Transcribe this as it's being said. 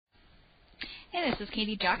Hey, this is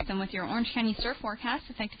Katie Jackson with your Orange County surf forecast,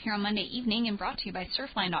 effective here on Monday evening and brought to you by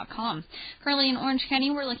Surfline.com. Currently in Orange County,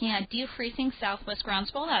 we're looking at decreasing southwest ground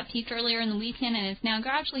swell that peaked earlier in the weekend and is now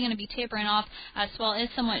gradually going to be tapering off. Swell is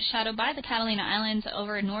somewhat shadowed by the Catalina Islands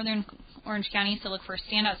over in northern Orange County, so look for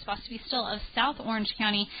standout spots to be still of South Orange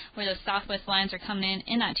County, where those southwest lines are coming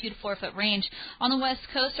in that 2 to 4 foot range. On the west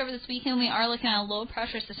coast over this weekend, we are looking at a low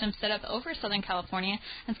pressure system set up over Southern California.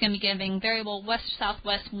 It's going to be giving variable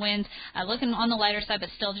west-southwest winds, looking on the lighter side, but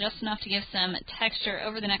still just enough to give some texture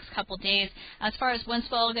over the next couple days. As far as wind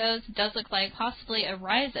swell goes, it does look like possibly a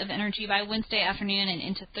rise of energy by Wednesday afternoon and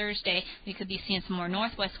into Thursday. We could be seeing some more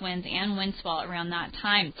northwest winds and wind swell around that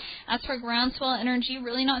time. As for ground swell energy,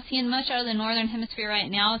 really not seeing much out of the northern hemisphere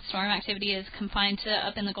right now. Storm activity is confined to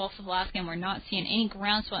up in the Gulf of Alaska, and we're not seeing any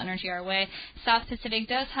ground swell energy our way. South Pacific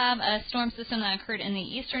does have a storm system that occurred in the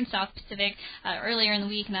eastern South Pacific earlier in the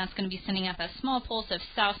week, and that's going to be sending up a small pulse of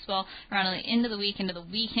south swell around the end of the week into the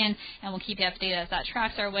weekend, and we'll keep you updated as that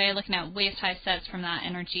tracks our way, looking at wave-high sets from that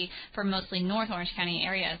energy for mostly North Orange County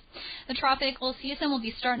areas. The tropical season will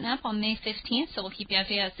be starting up on May 15th, so we'll keep you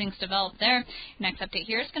updated as things develop there. Your next update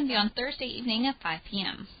here is going to be on Thursday evening at 5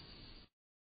 p.m.